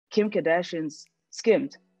Kim Kardashian's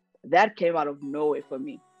Skimmed. That came out of nowhere for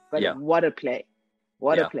me. But what a play.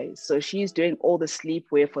 What a play. So she's doing all the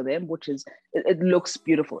sleepwear for them, which is, it looks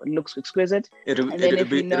beautiful. It looks exquisite. It'll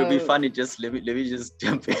be funny. Just let me just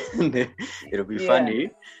jump in there. It'll be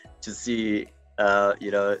funny to see,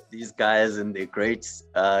 these guys in their great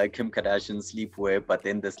Kim Kardashian sleepwear, but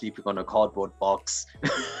then they're sleeping on a cardboard box.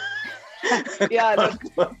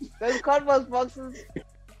 Those cardboard boxes.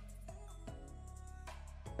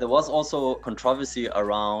 There was also controversy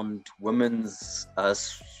around women's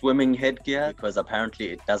swimming headgear, because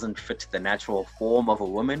apparently it doesn't fit the natural form of a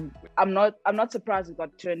woman. I'm not surprised it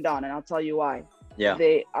got turned down, and I'll tell you why. Yeah.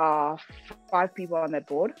 There are 5 people on that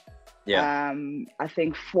board. Yeah. I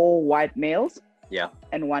think 4 white males. Yeah.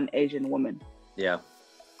 And 1 Asian woman. Yeah.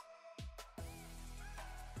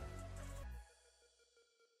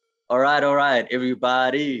 All right,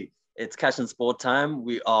 everybody. It's Cash and Sport time.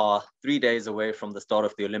 We are 3 days away from the start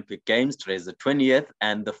of the Olympic Games. Today's the 20th,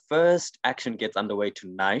 and the first action gets underway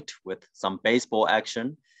tonight with some baseball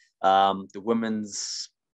action. The women's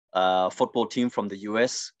football team from the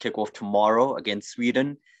US kick off tomorrow against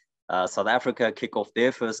Sweden. South Africa kick off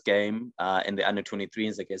their first game in the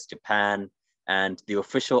under-23s against Japan. And the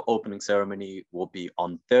official opening ceremony will be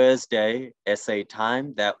on Thursday, SA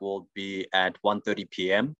time. That will be at 1:30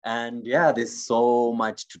 p.m. And yeah, there's so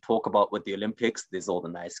much to talk about with the Olympics. There's all the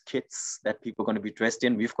nice kits that people are going to be dressed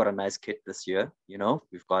in. We've got a nice kit this year.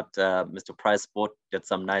 We've got Mr. Price Sport did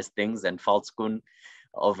some nice things, and Falskun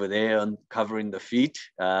over there on covering the feet.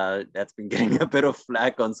 That's been getting a bit of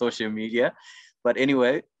flack on social media. But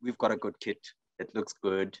anyway, we've got a good kit. It looks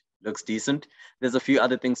good, looks decent. There's a few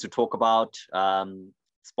other things to talk about.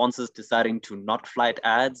 Sponsors deciding to not flight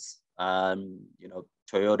ads,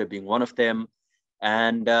 Toyota being one of them.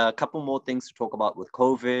 And a couple more things to talk about with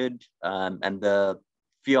COVID and the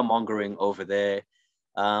fear mongering over there.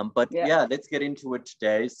 But let's get into it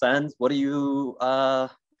today. Sans, what are you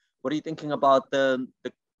thinking about the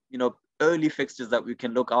early fixtures that we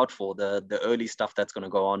can look out for, the early stuff that's going to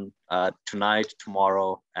go on tonight,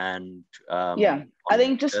 tomorrow, and I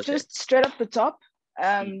think just straight up the top,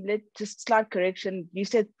 let's just slight correction. You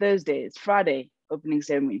said Thursday. It's Friday opening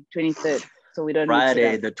ceremony, 23rd. So we don't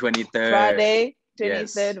Friday the 23rd. Friday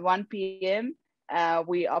 23rd, 1 p.m.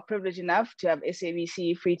 We are privileged enough to have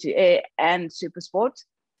SABC free to air and SuperSport.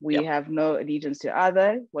 We have no allegiance to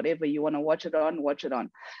either. Whatever you want to watch it on, watch it on.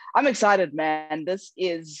 I'm excited, man. This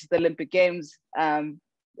is the Olympic Games. In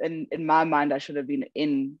my mind, I should have been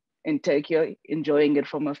in Tokyo, enjoying it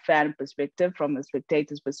from a fan perspective, from a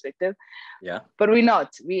spectator's perspective. Yeah. But we're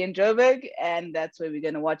not. We're in Joburg, and that's where we're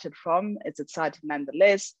going to watch it from. It's exciting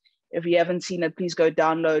nonetheless. If you haven't seen it, please go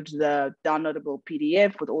download the downloadable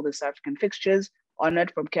PDF with all the South African fixtures on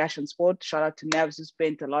it from Cash and Sport. Shout out to Navs, who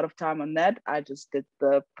spent a lot of time on that. I just did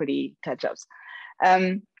the pretty touch-ups.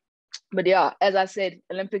 But yeah, as I said,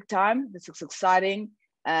 Olympic time, this is exciting.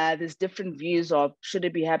 There's different views of should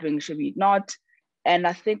it be happening, should it not? And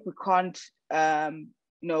I think we can't,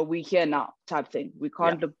 we're here now type thing. We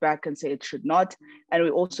can't look back and say it should not. And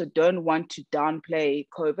we also don't want to downplay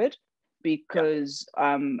COVID because,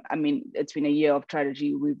 it's been a year of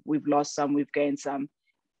tragedy. We've lost some, we've gained some.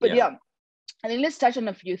 But I mean, let's touch on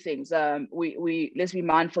a few things. Let's be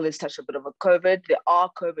mindful. Let's touch a bit of a COVID. There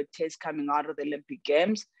are COVID tests coming out of the Olympic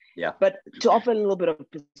Games. Yeah. But to offer a little bit of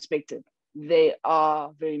perspective, they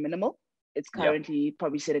are very minimal. It's currently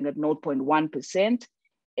probably sitting at 0.1%.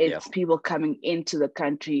 It's people coming into the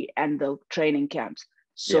country and the training camps.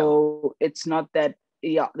 So it's not that,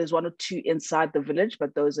 there's 1 or 2 inside the village,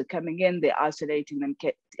 but those are coming in, they're isolating them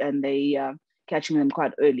and they catching them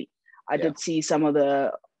quite early. I did see some of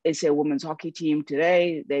the SA women's hockey team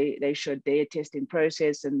today. They showed their testing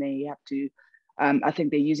process, and they have to, I think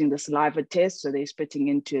they're using the saliva test. So they're spitting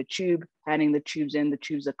into a tube, handing the tubes in, the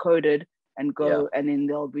tubes are coded and go. And then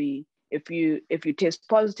there'll be, if you test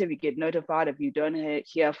positive, you get notified. If you don't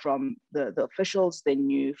hear from the officials, then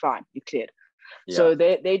you're fine, you're cleared. So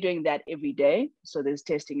they're doing that every day. So there's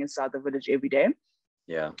testing inside the village every day.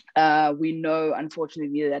 Yeah. We know,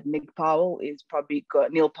 unfortunately, that Neil Powell, is probably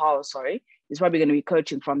going to be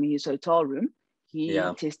coaching from his hotel room. He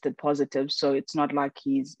tested positive, so it's not like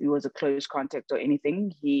he was a close contact or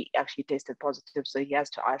anything. He actually tested positive, so he has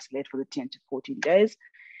to isolate for the 10 to 14 days.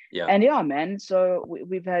 Yeah. And man, so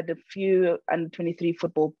we've had a few under 23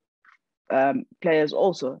 football players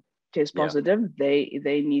also test positive. They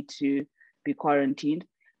need to be quarantined.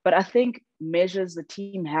 But I think the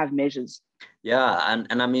team have measures. Yeah,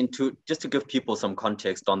 and I mean, just to give people some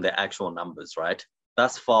context on the actual numbers, right?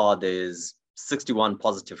 Thus far, there's 61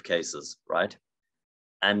 positive cases, right?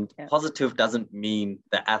 And positive doesn't mean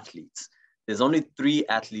the athletes. there's only 3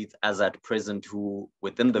 athletes as at present who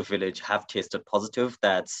within the village have tested positive.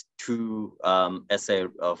 That's 2 SA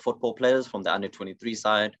football players from the under 23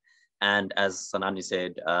 side. And as Sanani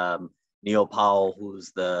said, Neil Powell,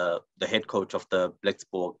 who's the head coach of the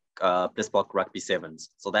Blitzbok Rugby Sevens.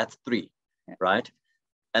 So that's 3, right?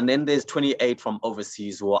 And then there's 28 from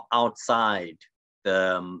overseas who are outside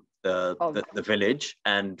the village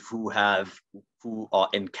and who are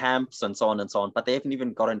in camps and so on, but they haven't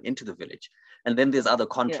even gotten into the village. And then there's other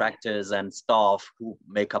contractors and staff who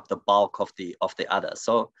make up the bulk of the other.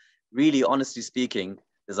 So really, honestly speaking,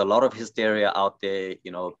 there's a lot of hysteria out there.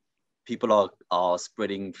 You know, people are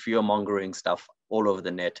spreading fear-mongering stuff all over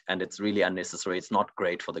the net, and it's really unnecessary. It's not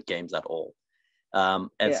great for the games at all.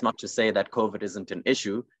 It's not to say that COVID isn't an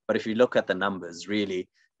issue, but if you look at the numbers, really,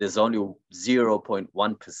 there's only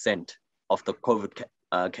 0.1% of the COVID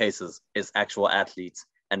cases is actual athletes.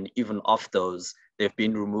 And even of those, they've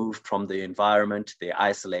been removed from the environment, they're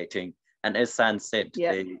isolating. And as San said,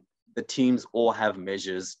 the teams all have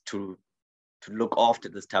measures to look after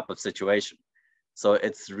this type of situation. So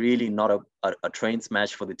it's really not a train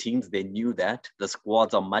smash for the teams. They knew that. The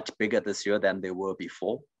squads are much bigger this year than they were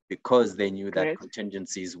before, because they knew that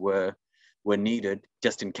contingencies were needed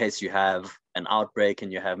just in case you have an outbreak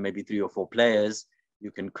and you have maybe 3 or 4 players.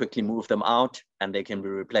 You can quickly move them out and they can be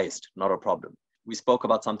replaced, not a problem. We spoke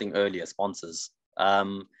about something earlier, sponsors.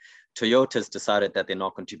 Toyota's decided that they're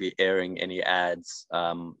not going to be airing any ads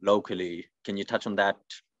locally. Can you touch on that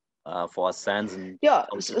for us, Sans, and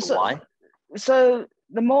why? So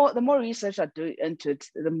the more research I do into it,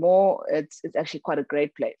 the more it's actually quite a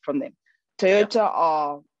great play from them. Toyota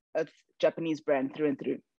are a Japanese brand through and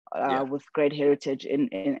through, with great heritage in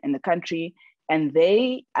the country, and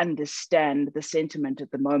they understand the sentiment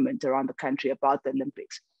at the moment around the country about the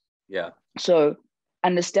Olympics. Yeah. So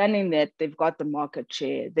understanding that they've got the market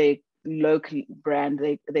share, they local brand,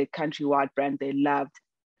 they countrywide brand, they loved.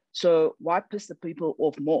 So why piss the people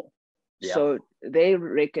off more? Yeah. So they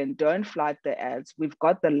reckon, don't flight the ads. We've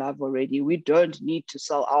got the love already. We don't need to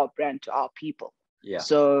sell our brand to our people. Yeah.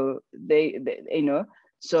 So they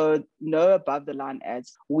so no above the line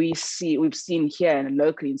ads. We've seen here and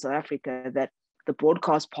locally in South Africa that the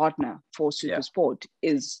broadcast partner for SuperSport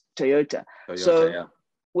is Toyota. So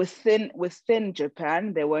within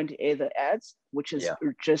Japan, they won't air the ads, which is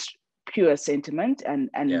just pure sentiment and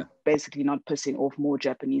basically not pissing off more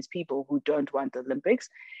Japanese people who don't want the Olympics.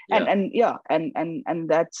 And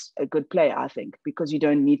that's a good play, I think, because you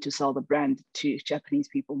don't need to sell the brand to Japanese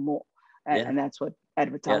people more. And that's what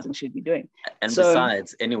advertising should be doing. And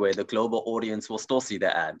besides, anyway, the global audience will still see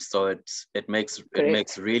the ad. So it makes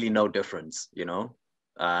really no difference, you know.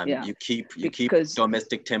 You keep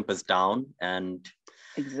domestic tempers down and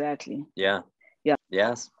exactly.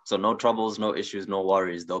 Yes. So no troubles, no issues, no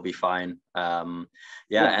worries. They'll be fine. And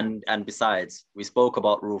besides, we spoke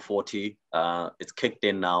about Rule 40. It's kicked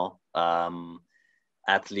in now.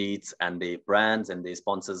 Athletes and their brands and their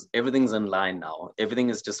sponsors, everything's in line now. Everything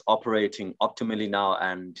is just operating optimally now,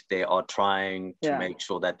 and they are trying to make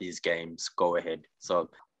sure that these games go ahead. So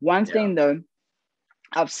one thing though,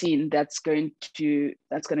 I've seen that's going to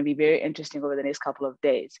be very interesting over the next couple of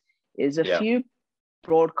days is a few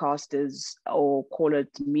broadcasters, or call it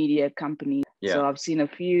media companies. So I've seen a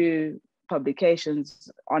few publications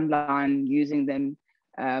online using them,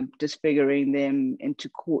 disfiguring them into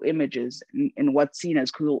cool images in what's seen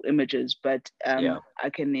as cool images. But I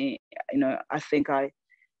can, I think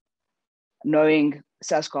knowing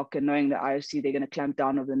SASCOC and knowing the IOC, they're going to clamp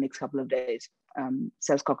down over the next couple of days.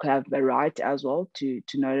 SASCOC have the right as well to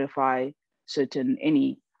notify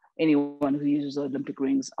anyone who uses Olympic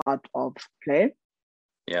rings out of play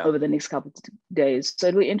over the next couple of days. So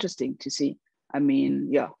it'll be interesting to see. I mean,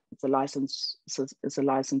 it's a license. It's a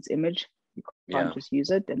licensed image. You can't just use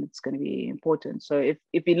it, and it's going to be important. So if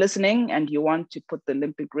you're listening and you want to put the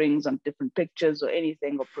Olympic rings on different pictures or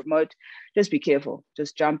anything or promote, just be careful.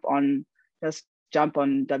 Just jump on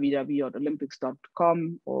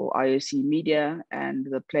www.olympics.com or IOC Media, and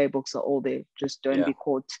the playbooks are all there. Just don't be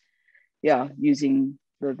caught using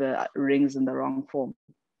the rings in the wrong form.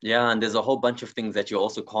 Yeah, and there's a whole bunch of things that you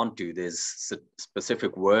also can't do. There's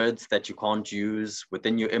specific words that you can't use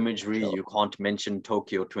within your imagery. Sure. You can't mention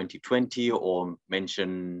Tokyo 2020 or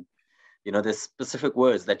mention, there's specific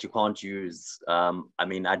words that you can't use. I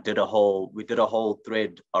mean, we did a whole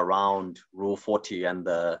thread around Rule 40 and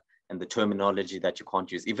the terminology that you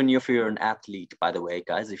can't use. Even if you're an athlete, by the way,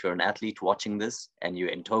 guys, if you're an athlete watching this and you're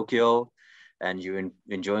in Tokyo and you're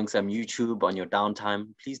enjoying some YouTube on your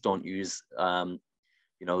downtime, please don't use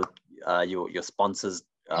your sponsors'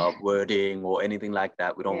 wording or anything like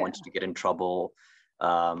that. We don't want you to get in trouble.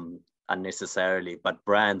 I unnecessarily, but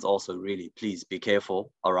brands also really, please be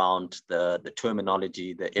careful around the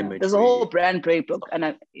terminology, the imagery. There's a whole brand playbook,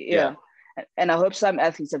 and Yeah. And I hope some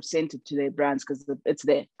athletes have sent it to their brands because it's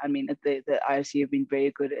there. I mean, the IOC have been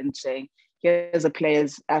very good in saying, here's a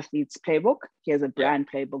player's athlete's playbook, here's a brand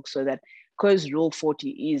playbook, so that because Rule 40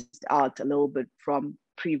 eased out a little bit from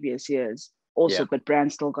previous years, also, but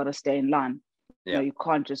brands still got to stay in line. You know, you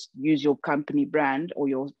can't just use your company brand or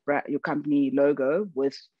your company logo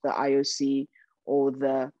with the IOC or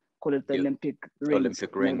the Olympic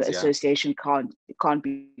rings. The association can't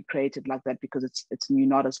be created like that because you're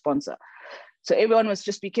not a sponsor. So everyone must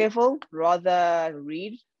just be careful. Rather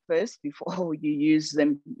read first before you use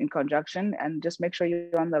them in conjunction, and just make sure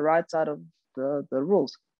you're on the right side of the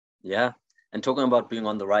rules. Yeah. And talking about being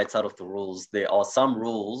on the right side of the rules, there are some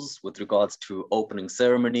rules with regards to opening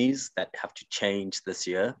ceremonies that have to change this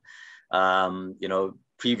year. You know,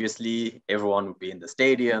 previously everyone would be in the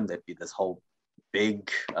stadium. There'd be this whole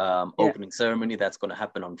big opening ceremony that's going to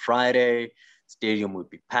happen on Friday. Stadium would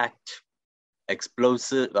be packed,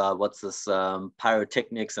 explosive,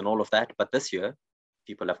 pyrotechnics and all of that. But this year,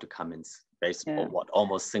 people have to come in based on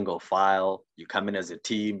almost single file. You come in as a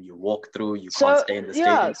team, you walk through, you can't stay in the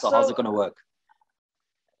stadium. So how's it going to work?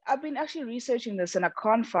 I've been actually researching this and I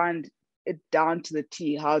can't find it down to the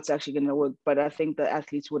T how it's actually going to work, but I think the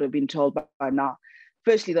athletes would have been told by now.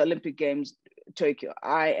 Firstly, the Olympic Games, Tokyo,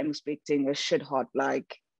 I am expecting a shit hot a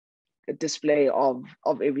display of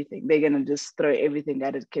everything. They're going to just throw everything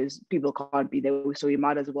at it because people can't be there, so we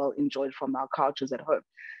might as well enjoy it from our couches at home.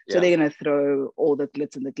 So they're going to throw all the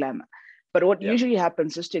glitz and the glamour. But what usually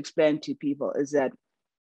happens, just to explain to people, is that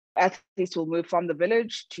athletes will move from the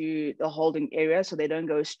village to the holding area, so they don't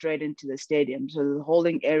go straight into the stadium. So the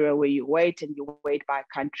holding area where you wait, and you wait by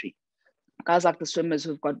country. Guys like the swimmers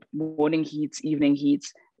who've got morning heats, evening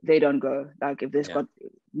heats, they don't go. Like if there's got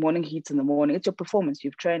morning heats in the morning, it's your performance.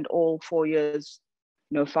 You've trained all 4 years,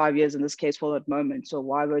 5 years in this case for that moment. So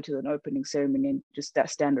why go to an opening ceremony and just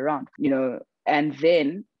stand around, and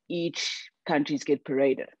then each countries get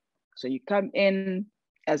paraded. So you come in,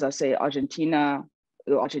 as I say, Argentinas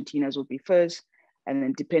will be first. And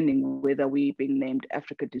then depending whether we being named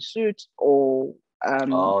Africa du Sud or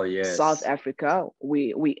South Africa,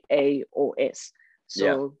 we A or S.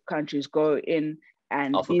 So countries go in,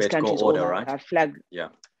 and these countries all have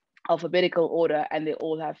alphabetical order, and they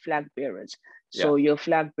all have flag bearers. So your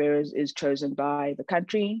flag bearers is chosen by the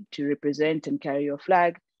country to represent and carry your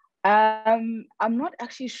flag. I'm not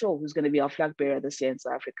actually sure who's going to be our flag bearer this year in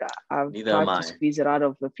South Africa. I've tried to squeeze it out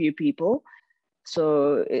of a few people.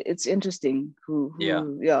 So it's interesting who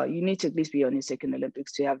you need to at least be on your second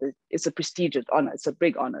Olympics to have it. It's a prestigious honor. It's a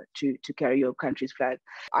big honor to carry your country's flag.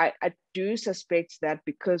 I do suspect that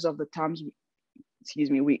because of the times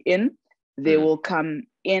we're in, they will come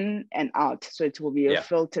in and out. So it will be a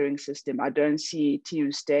filtering system. I don't see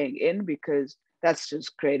teams staying in because that's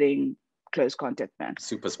just creating close contact, man.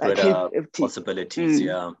 Super spreader possibilities.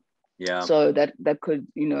 So that could,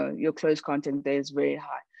 your close contact there is very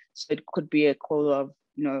high. So it could be a call of,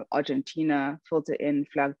 Argentina, filter in,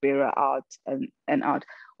 flag bearer out and out,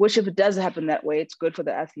 which if it does happen that way, it's good for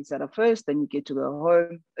the athletes that are first, then you get to go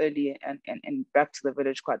home early and back to the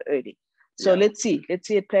village quite early. So let's see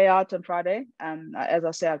it play out on Friday. As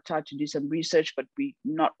I say, I've tried to do some research, but we're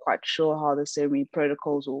not quite sure how the ceremony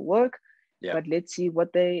protocols will work. But let's see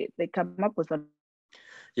what they come up with. And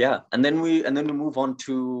then we move on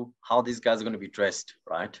to how these guys are going to be dressed,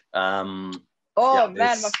 right? Man,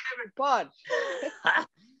 my favorite part.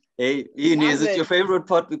 Hey, Ian, is it your favorite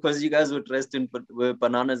part because you guys were dressed with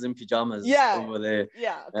bananas and pajamas over there?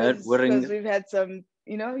 Yeah, because we've had some,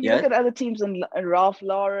 you look at other teams in Ralph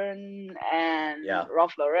Lauren and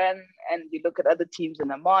and you look at other teams in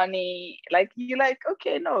Armani,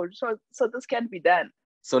 okay, no, so this can't be done.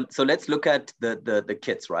 So let's look at the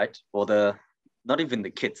kits, right? Or not even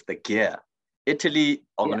the kits, the gear. Italy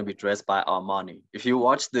are going to be dressed by Armani. If you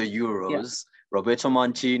watch the Euros, Roberto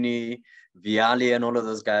Mancini, Vialli, and all of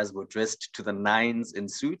those guys were dressed to the nines in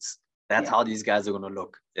suits. That's how these guys are going to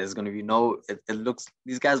look. There's going to be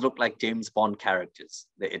these guys look like James Bond characters,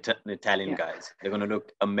 the Italian guys. They're going to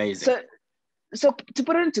look amazing. So to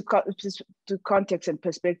put it into context and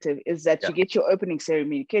perspective is that you get your opening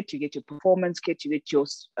ceremony kit, you get your performance kit, you get your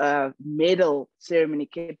medal ceremony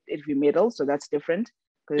kit if you medal. So that's different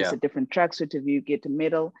because it's a different tracksuit if you get a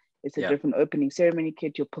medal. It's a different opening ceremony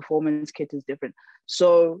kit. Your performance kit is different.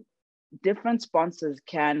 So different sponsors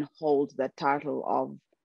can hold that title of,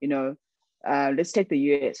 let's take the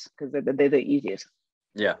US because they're the easiest.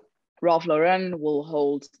 Yeah. Ralph Lauren will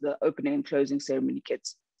hold the opening and closing ceremony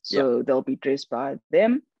kits. So they'll be dressed by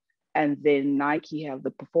them. and then Nike have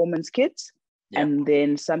the performance kits, and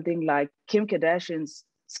then something like Kim Kardashian's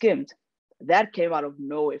Skims. That came out of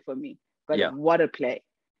nowhere for me, but what a play.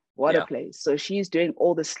 What a play. So she's doing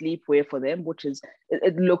all the sleepwear for them, which is,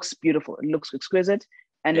 it looks beautiful. It looks exquisite.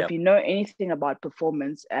 And if you know anything about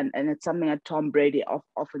performance, and it's something that Tom Brady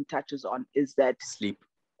often touches on, is that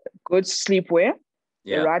good sleepwear,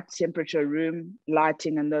 the right temperature, room,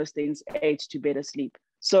 lighting, and those things aid to better sleep.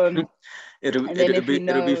 So it'll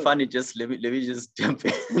be funny. Just let me just jump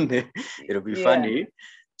in there. It'll be funny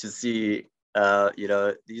to see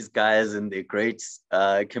these guys in their great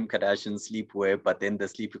Kim Kardashian sleepwear, but then they're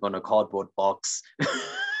sleeping on a cardboard box.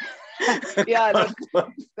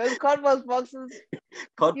 Those cardboard boxes.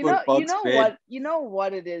 You know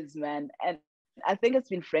what it is, man. And I think it's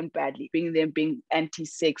been framed badly, being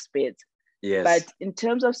anti-sex beds. Yes. But in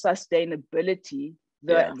terms of sustainability,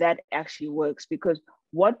 that actually works, because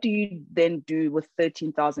what do you then do with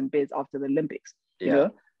 13,000 beds after the Olympics? You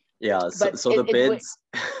know? Yeah. So the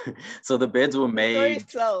beds were made.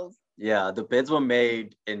 The beds were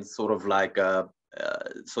made in sort of like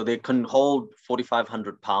so they can hold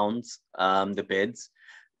 4,500 pounds. The beds.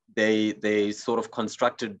 They sort of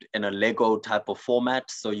constructed in a Lego type of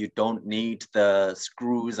format, so you don't need the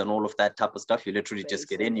screws and all of that type of stuff. You literally just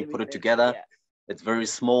get in, you put it together. It's very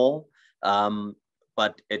small,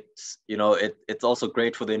 but it's it's also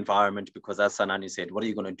great for the environment, because as Sanani said, what are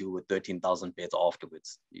you going to do with 13,000 beds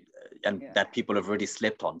afterwards, and that people have already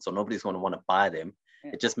slept on? So nobody's going to want to buy them.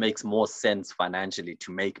 It just makes more sense financially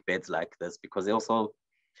to make beds like this, because they're also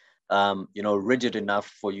rigid enough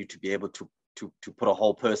for you to be able to put a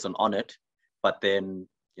whole person on it, but then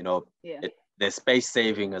they're space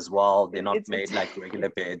saving as well. They're not made like regular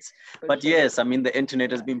beds. But yes, I mean, the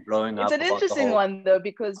internet has been blowing up. It's an interesting one though,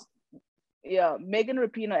 because Megan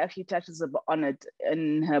Rapinoe actually touches on it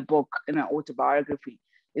in her book, in her autobiography,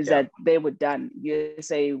 is that they were done.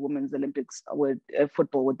 USA Women's Olympics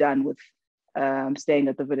football were done with staying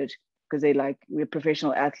at the village, because we're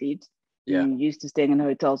professional athletes. You used to staying in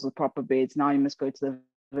hotels with proper beds. Now you must go to the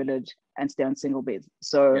village and stay on single beds.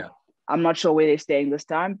 So I'm not sure where they're staying this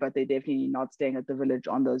time, but they're definitely not staying at the village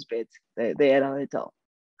on those beds. They're at a hotel.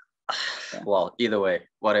 Well, either way,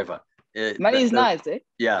 whatever. Money is nice, eh?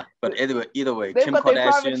 Yeah, but either way, they've Kim got Kardashian's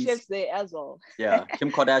their private chefs there as well.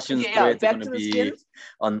 Kim Kardashian's beds are going to be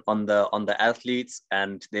on the athletes,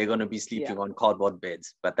 and they're going to be sleeping on cardboard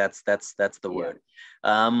beds. But that's the word.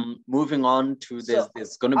 Moving on to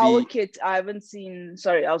there's going to be our kit. I haven't seen.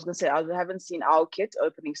 Sorry, I was going to say I haven't seen our kit,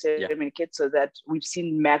 opening ceremony kit, so that we've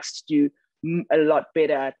seen Max do a lot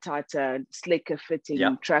better, tighter, slicker fitting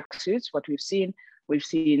tracksuits. What we've seen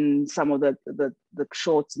some of the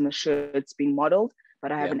shorts and the shirts being modeled,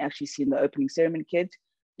 but I haven't actually seen the opening ceremony kit.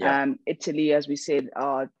 Italy, as we said,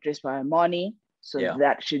 are dressed by Armani, so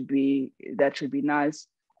that should be nice.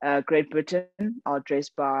 Great Britain are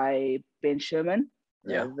dressed by Ben Sherman,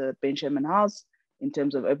 the Ben Sherman House, in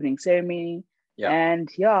terms of opening ceremony. And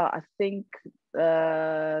I think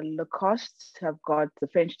Lacoste have got the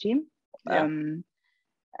French team. And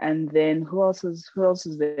then who else is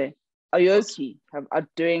there? Aoki are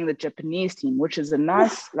doing the Japanese team, which is a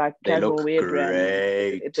nice casual wear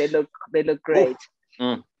brand. They look great.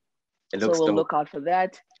 We'll look out for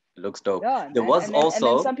that. It looks dope. There was also,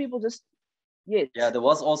 and then some people just there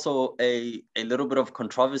was also a little bit of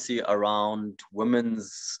controversy around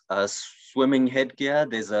women's swimming headgear.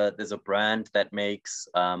 There's a brand that makes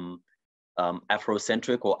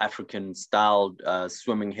Afrocentric or African styled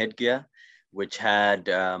swimming headgear, which had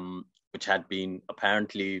been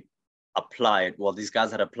apparently applied. Well, these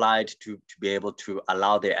guys had applied to be able to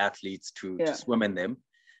allow their athletes to swim in them,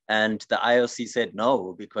 and the IOC said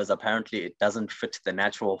no, because apparently it doesn't fit the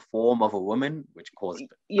natural form of a woman, which caused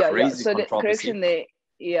crazy so controversy.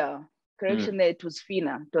 The correction there, it was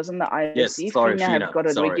FINA. It wasn't the IOC. Yes, sorry, FINA have got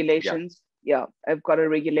a regulations. I've got a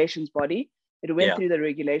regulations body. It went through the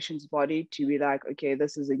regulations body to be like, okay,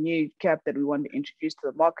 this is a new cap that we want to introduce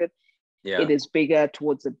to the market. It is bigger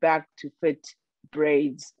towards the back to fit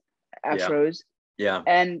braids, afros.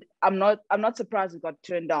 And I'm not surprised it got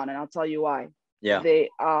turned down, and I'll tell you why. There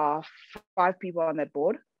are 5 people on that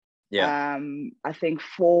board. I think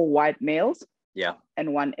 4 white males.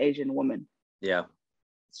 And 1 Asian woman.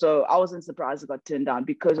 So I wasn't surprised it got turned down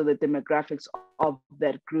because of the demographics of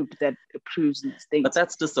that group that approves these things. But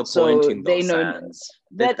that's disappointing. So they know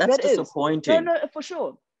that's disappointing. No, for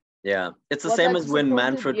sure. It's the same as when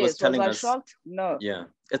Manfred was telling us. Shocked? No.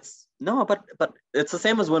 But it's the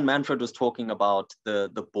same as when Manfred was talking about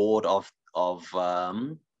the board of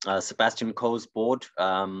Sebastian Coe's board.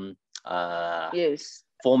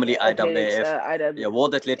 formerly athletics, IAAF,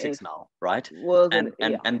 World Athletics now, right?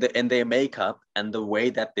 And their makeup and the way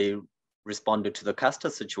that they responded to the Custer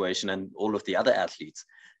situation and all of the other athletes,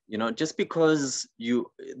 just because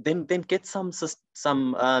you then get some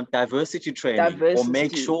diversity training, or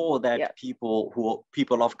make sure that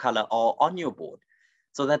people of color are on your board,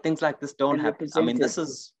 so that things like this don't happen. I mean,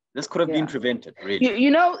 this could have been prevented, really.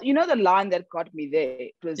 You know the line that got me there,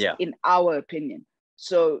 it was in our opinion.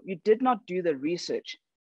 So you did not do the research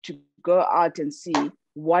to go out and see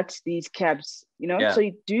what these cabs, so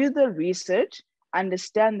you do the research,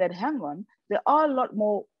 understand that, hang on, there are a lot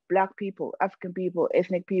more Black people, African people,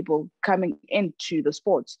 ethnic people coming into the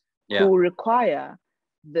sports who require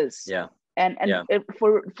this. And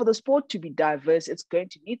for the sport to be diverse, it's going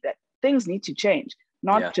to need that. Things need to change,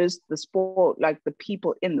 not just the sport, like the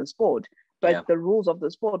people in the sport, but the rules of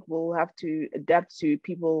the sport will have to adapt to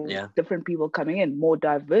people, different people coming in, more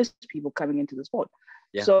diverse people coming into the sport.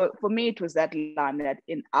 So for me, it was that line, that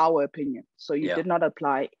in our opinion. So you did not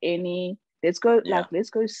apply any, let's go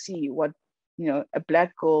see what, a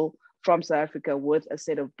Black girl from South Africa with a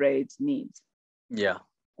set of braids needs.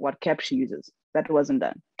 What cap she uses. That wasn't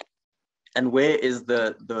done. And where is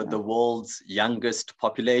the world's youngest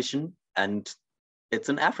population? And it's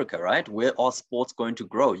in Africa, right? Where are sports going to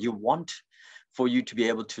grow? You want for you to be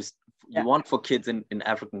able to, you want for kids in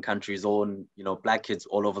African countries, or in, Black kids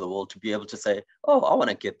all over the world, to be able to say, oh, I want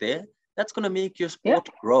to get there. That's going to make your sport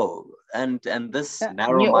grow. And this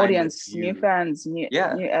narrow-minded new audience, view, new fans, new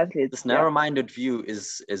athletes. This narrow-minded view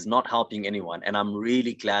is not helping anyone. And I'm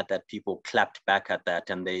really glad that people clapped back at that,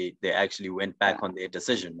 and they actually went back on their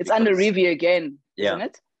decision. It's under review again, isn't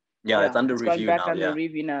it? Yeah, it's under review now. Under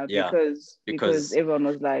review now because everyone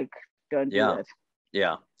was like, don't do that.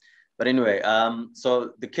 Yeah. But anyway,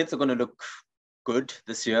 so the kids are going to look good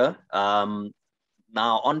this year.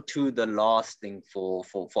 Now on to the last thing for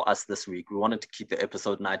us this week. We wanted to keep the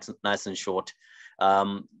episode nice and short.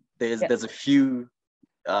 There's a few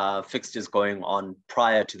fixtures going on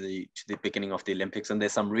prior to the beginning of the Olympics, and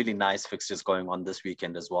there's some really nice fixtures going on this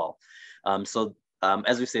weekend as well.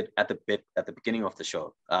 As we said at the beginning of the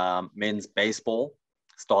show, men's baseball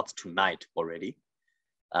starts tonight already,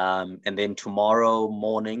 and then tomorrow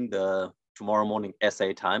morning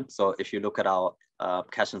SA time. So if you look at our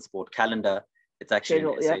Cash and Sport calendar, it's actually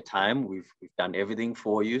SA time. We've done everything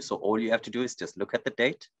for you. So all you have to do is just look at the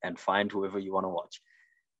date and find whoever you want to watch.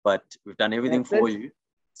 But we've done everything for you.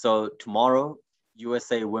 So tomorrow,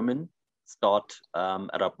 USA women start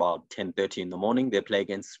at about 10:30 in the morning. They play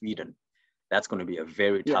against Sweden. That's going to be a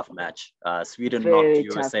very tough match. Sweden knocked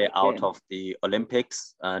USA out of the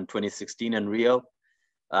Olympics in 2016 in Rio.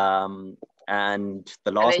 And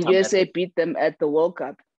the last time USA beat them at the World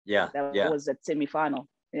Cup. That was at semi-final.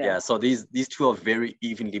 So these two are very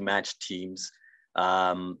evenly matched teams.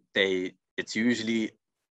 There's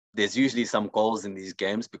usually some goals in these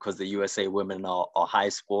games because the USA women are high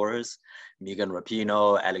scorers. Megan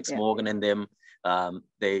Rapinoe, Alex Morgan, and them.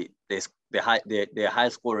 They're a high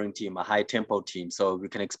scoring team, a high tempo team. So we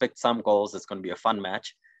can expect some goals. It's going to be a fun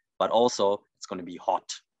match, but also it's going to be hot.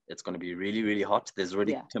 It's going to be really, really hot. There's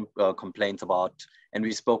already complaints about, and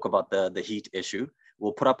we spoke about the heat issue.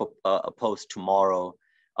 We'll put up a post tomorrow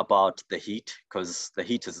about the heat, because the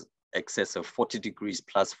heat is excessive, 40 degrees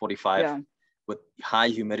plus 45 with high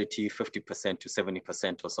humidity, 50% to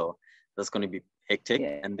 70% or so. That's going to be hectic.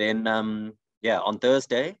 And then, on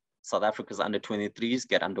Thursday, South Africa's under 23s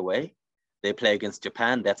get underway. They play against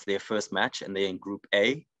Japan. That's their first match, and they're in Group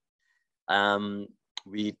A.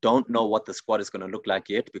 We don't know what the squad is going to look like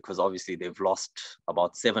yet, because obviously they've lost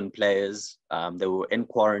about 7 players. They were in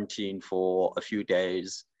quarantine for a few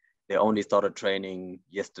days. They only started training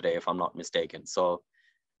yesterday, if I'm not mistaken. So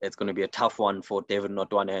it's going to be a tough one for David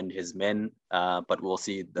Notwane and his men, but we'll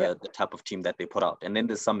see the type of team that they put out. And then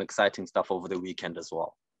there's some exciting stuff over the weekend as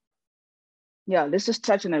well. Yeah, let's just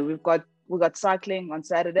touch on it. We got cycling on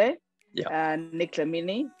Saturday. Nick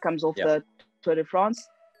Lamini comes off the Tour de France.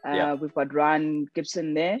 We've got Ryan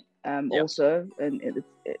Gibson there also,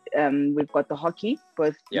 and we've got the hockey.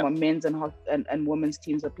 Both men's and women's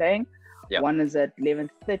teams are playing. One is at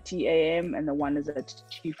 11:30 a.m. and the one is at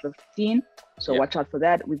 2:15. So watch out for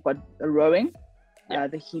that. We've got the rowing,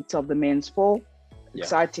 the heats of the men's four,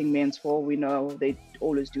 exciting men's four. We know they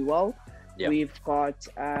always do well. We've got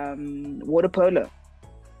water polo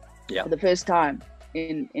for the first time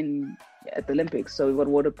at the Olympics. So we've got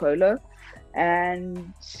water polo,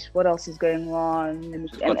 and what else is going on? And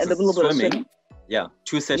a little bit of swimming.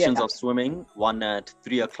 2 sessions of swimming. One at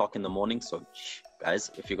 3 o'clock in the morning. So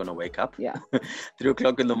guys, if you're going to wake up. Yeah. 3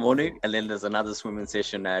 o'clock in the morning. And then there's another swimming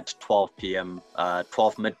session at 12 p.m.,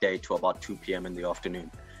 12 midday to about 2 p.m. in the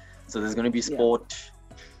afternoon. So there's going to be sport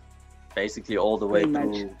basically all the way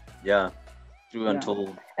through. Through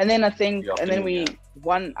until. And then I think, and then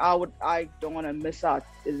I don't want to miss out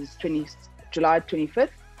is July 25th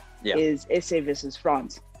is SA versus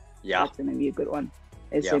France. Yeah. That's going to be a good one.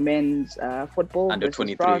 SA men's football under versus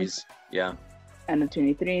 23s. France. Yeah. Under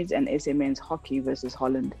 23s and SA men's hockey versus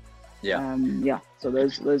Holland. Yeah. So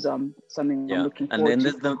those something I'm looking forward to. And then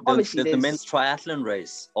there's the men's triathlon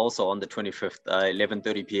race also on the 25th,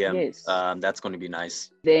 11:30 p.m. Yes. That's going to be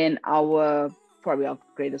nice. Then probably our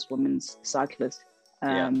greatest women's cyclist,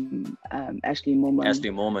 Ashley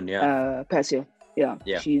Moorman. Pasio.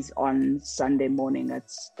 Yeah. She's on Sunday morning at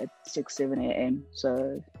 6-7 a.m.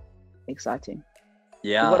 So exciting.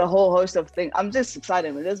 Yeah. We've got a whole host of things. I'm just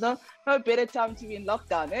excited. There's no better time to be in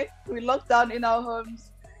lockdown, eh? We're locked down in our homes.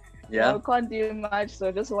 Yeah. We can't do much,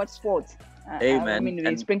 so just watch sports. Hey, man. I mean,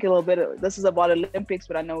 we sprinkle a little bit. This is about Olympics,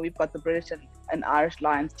 but I know we've got the British and Irish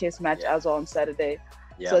Lions test match as well on Saturday.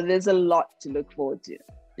 Yeah. So there's a lot to look forward to.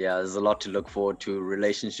 Yeah, there's a lot to look forward to.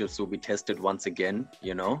 Relationships will be tested once again,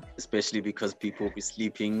 especially because people will be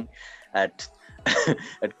sleeping at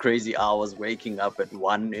crazy hours, waking up at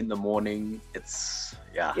 1 in the morning. It's,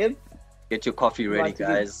 Get your coffee ready,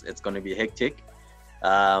 guys. It's going to be hectic.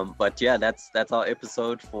 But yeah, that's our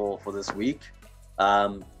episode for this week.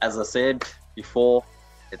 As I said before,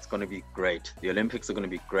 it's going to be great. The Olympics are going to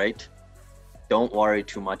be great. Don't worry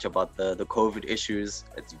too much about the COVID issues.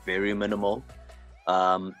 It's very minimal.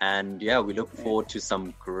 And yeah, we look forward to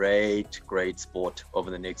some great sport over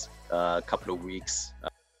the next couple of weeks.